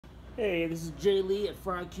Hey, this is Jay Lee at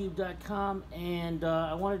FryCube.com, and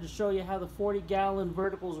I wanted to show you how the 40-gallon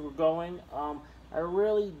verticals were going. I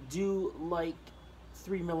really do like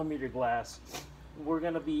 3mm glass. We're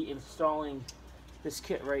going to be installing this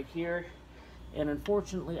kit right here, and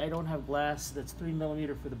unfortunately I don't have glass that's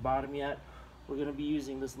 3mm for the bottom yet. We're going to be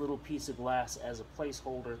using this little piece of glass as a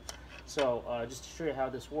placeholder. So just to show you how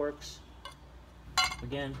this works,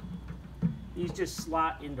 again, these just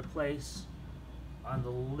slot into place on the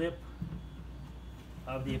lip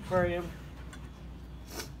of the aquarium,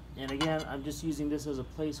 and again I'm just using this as a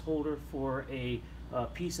placeholder for a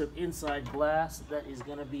piece of inside glass that is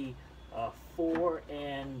going to be 4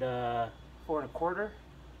 1/4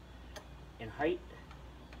 in height.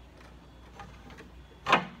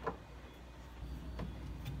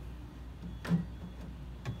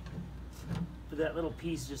 But that little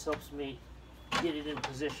piece just helps me get it in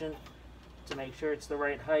position to make sure it's the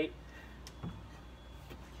right height.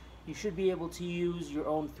 You should be able to use your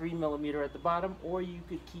own 3mm at the bottom, or you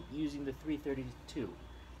could keep using the 332.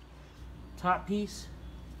 Top piece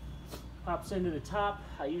pops into the top.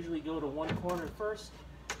 I usually go to one corner first,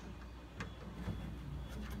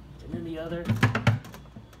 and then the other,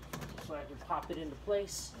 so I can pop it into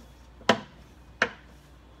place.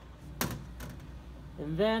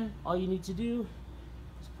 And then all you need to do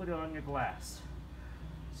is put it on your glass.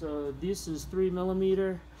 So this is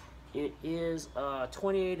 3mm. It is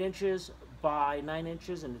 28 inches by 9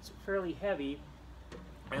 inches, and it's fairly heavy.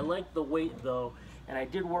 I like the weight though, and I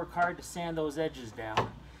did work hard to sand those edges down.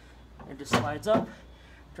 And just slides up,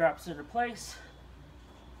 drops into place.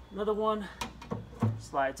 Another one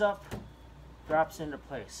slides up, drops into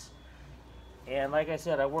place. And like I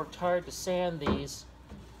said, I worked hard to sand these.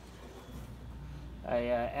 I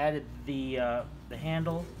added the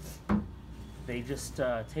handle. They just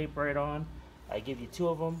tape right on. I give you 2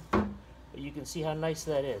 of them, but you can see how nice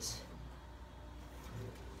that is.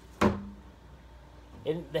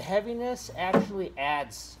 And the heaviness actually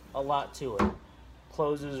adds a lot to it.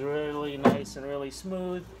 Closes really nice and really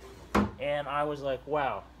smooth, and I was like,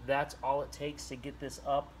 wow, that's all it takes to get this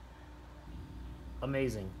up.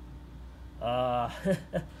 Amazing. I'm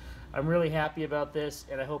really happy about this,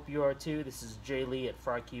 and I hope you are too. This is Jay Lee at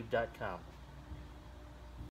FryCube.com.